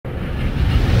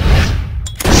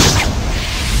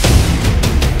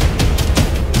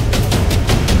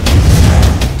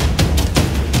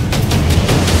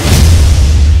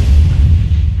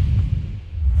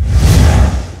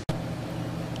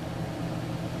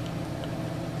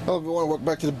Hello everyone, welcome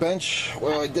back to the bench.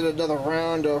 Well, I did another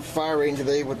round of firing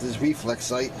today with this reflex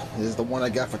sight. This is the one I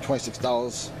got for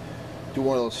 $26. Do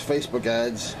one of those Facebook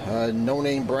ads. No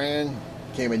name brand.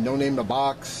 Came in no name in the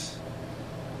box.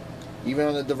 Even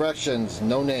on the directions,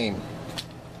 no name.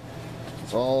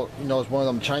 It's all, you know, it's one of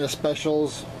them China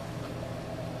specials.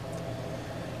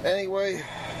 Anyway,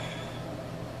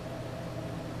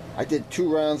 I did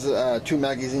two rounds, two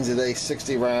magazines a day,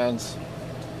 60 rounds.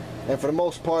 And for the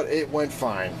most part, it went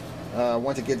fine.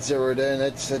 Once it gets zeroed in,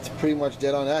 it's pretty much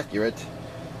dead on accurate.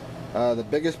 The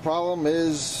biggest problem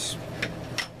is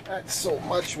not so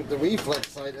much with the reflex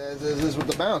sight as it is with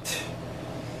the mount.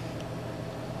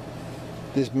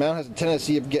 This mount has a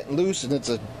tendency of getting loose, and it's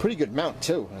a pretty good mount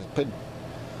too. But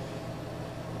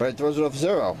it throws it off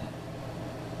zero.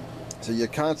 So you're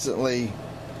constantly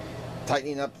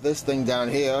tightening up this thing down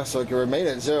here so it can remain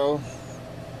at zero.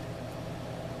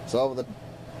 So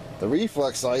the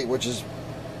reflex sight, which is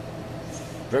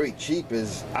very cheap,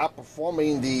 is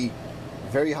outperforming the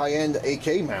very high-end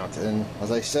AK mount. And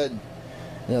as I said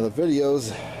in other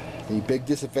videos, the big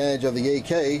disadvantage of the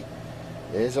AK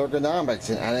is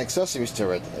ergonomics and accessories to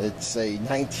it. It's a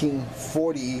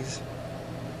 1940s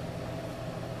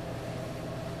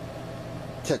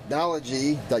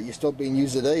technology that you're still being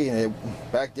used today. And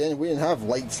back then we didn't have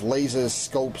lights, lasers,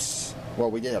 scopes. Well,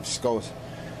 we did have scopes.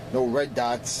 No red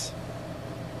dots.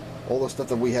 All the stuff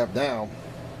that we have now,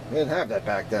 we didn't have that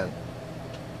back then.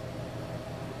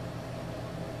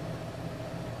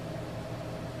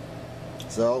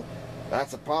 So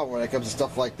that's a problem when it comes to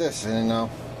stuff like this. And of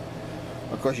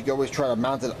course, you can always try to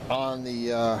mount it on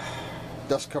the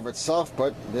dust cover itself,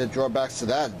 but there are drawbacks to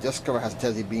that. The dust cover has a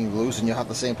tendency of being loose, and you'll have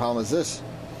the same problem as this.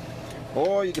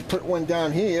 Or you could put one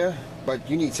down here, but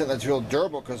you need something that's real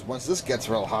durable, because once this gets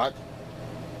real hot,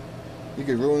 you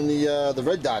could ruin the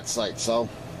red dot sight. So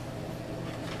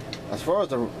as far as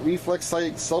the reflex sight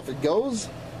itself it goes,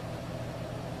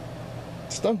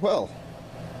 it's done well.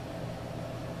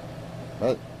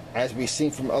 But as we've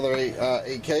seen from other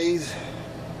AKs,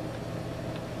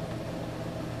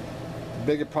 the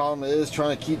bigger problem is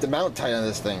trying to keep the mount tight on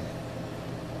this thing.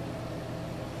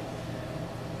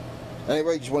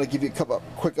 Anyway, just want to give you a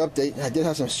quick update. I did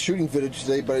have some shooting footage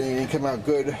today, but it didn't come out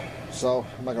good, so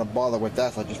I'm not going to bother with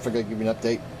that. So I just figured I'd give you an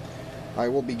update. I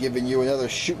will be giving you another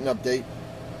shooting update.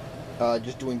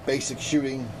 Just doing basic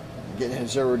shooting, getting it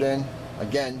zeroed in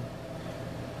again,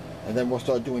 and then we'll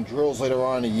start doing drills later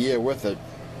on in the year with it.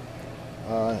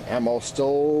 Ammo's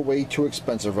still way too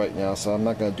expensive right now, so I'm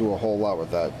not going to do a whole lot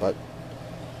with that. But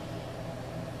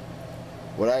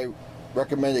would I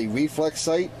recommend a reflex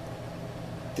sight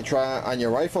to try on your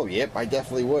rifle? Yep, I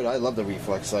definitely would. I love the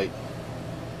reflex sight.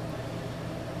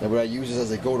 And would I use this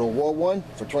as a go to war one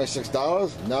for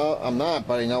 $26? No, I'm not.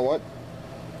 But you know what?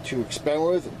 To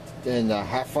experiment with and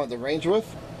have fun at the range with?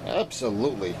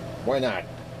 Absolutely. Why not?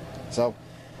 So,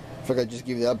 I figured I'd just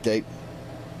give you the update.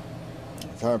 I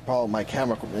was having a problem with my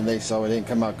camera equipment today, so it didn't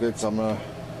come out good. So I'm going to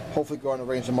hopefully go on the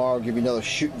range tomorrow, give you another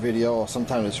shoot video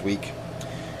sometime this week.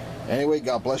 Anyway,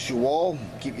 God bless you all.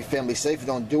 Keep your family safe and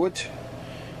don't do it.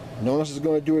 No one else is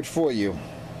going to do it for you.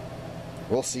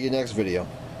 We'll see you next video.